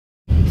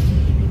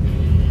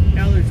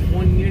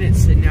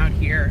sitting out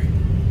here. I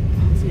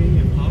don't see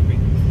any of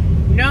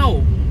popping.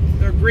 No,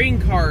 they're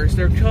green cars.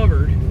 They're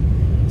covered.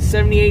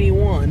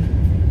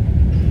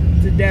 7081.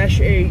 It's a Dash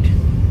 8.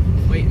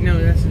 Wait,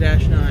 no, that's a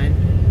Dash 9.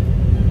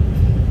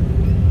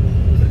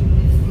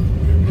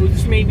 Oh,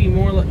 this may be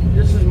more.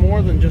 This is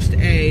more than just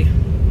a.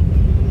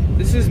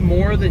 This is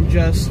more than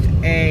just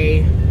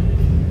a.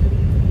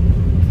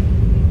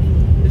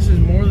 This is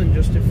more than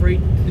just a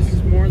freight. This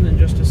is more than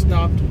just a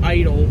stopped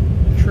idle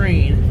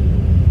train.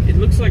 It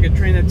looks like a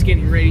train that's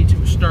getting ready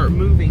to start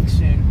moving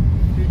soon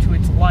due to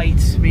its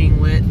lights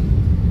being lit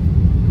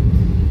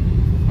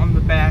on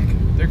the back.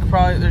 There's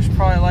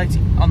probably lights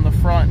on the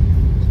front.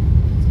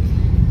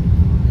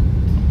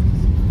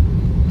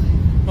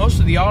 Most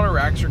of the auto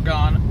racks are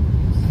gone,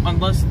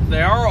 unless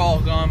they are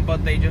all gone,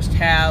 but they just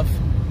have.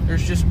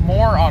 There's just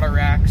more auto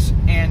racks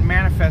and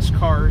manifest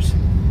cars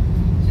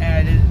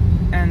added,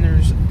 and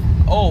there's.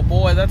 Oh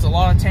boy, that's a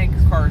lot of tanker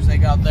cars they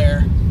got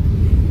there.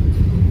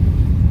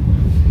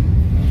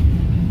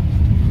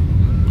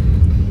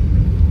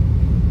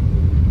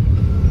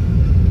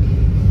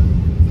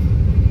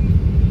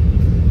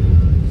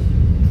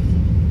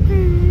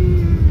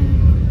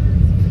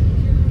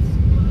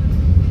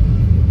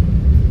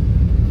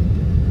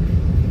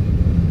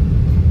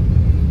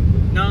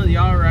 None of the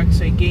auto racks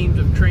say games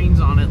of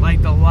trains on it,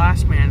 like the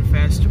last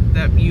manifest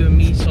that you and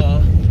me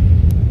saw,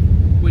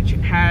 which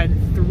had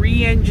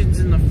 3 engines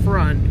in the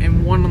front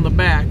and 1 on the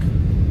back.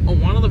 Oh,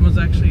 one of them was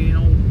actually an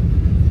old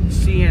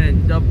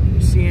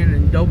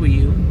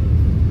CN&W.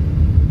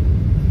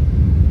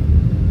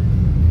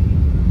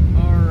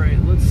 Alright,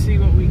 let's see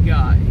what we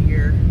got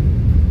here.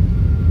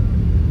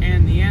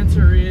 And the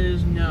answer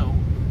is no.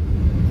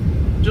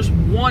 Just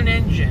 1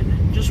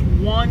 engine. Just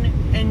 1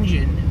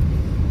 engine.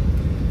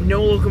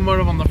 No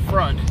locomotive on the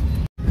front.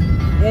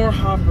 More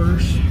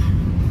hoppers.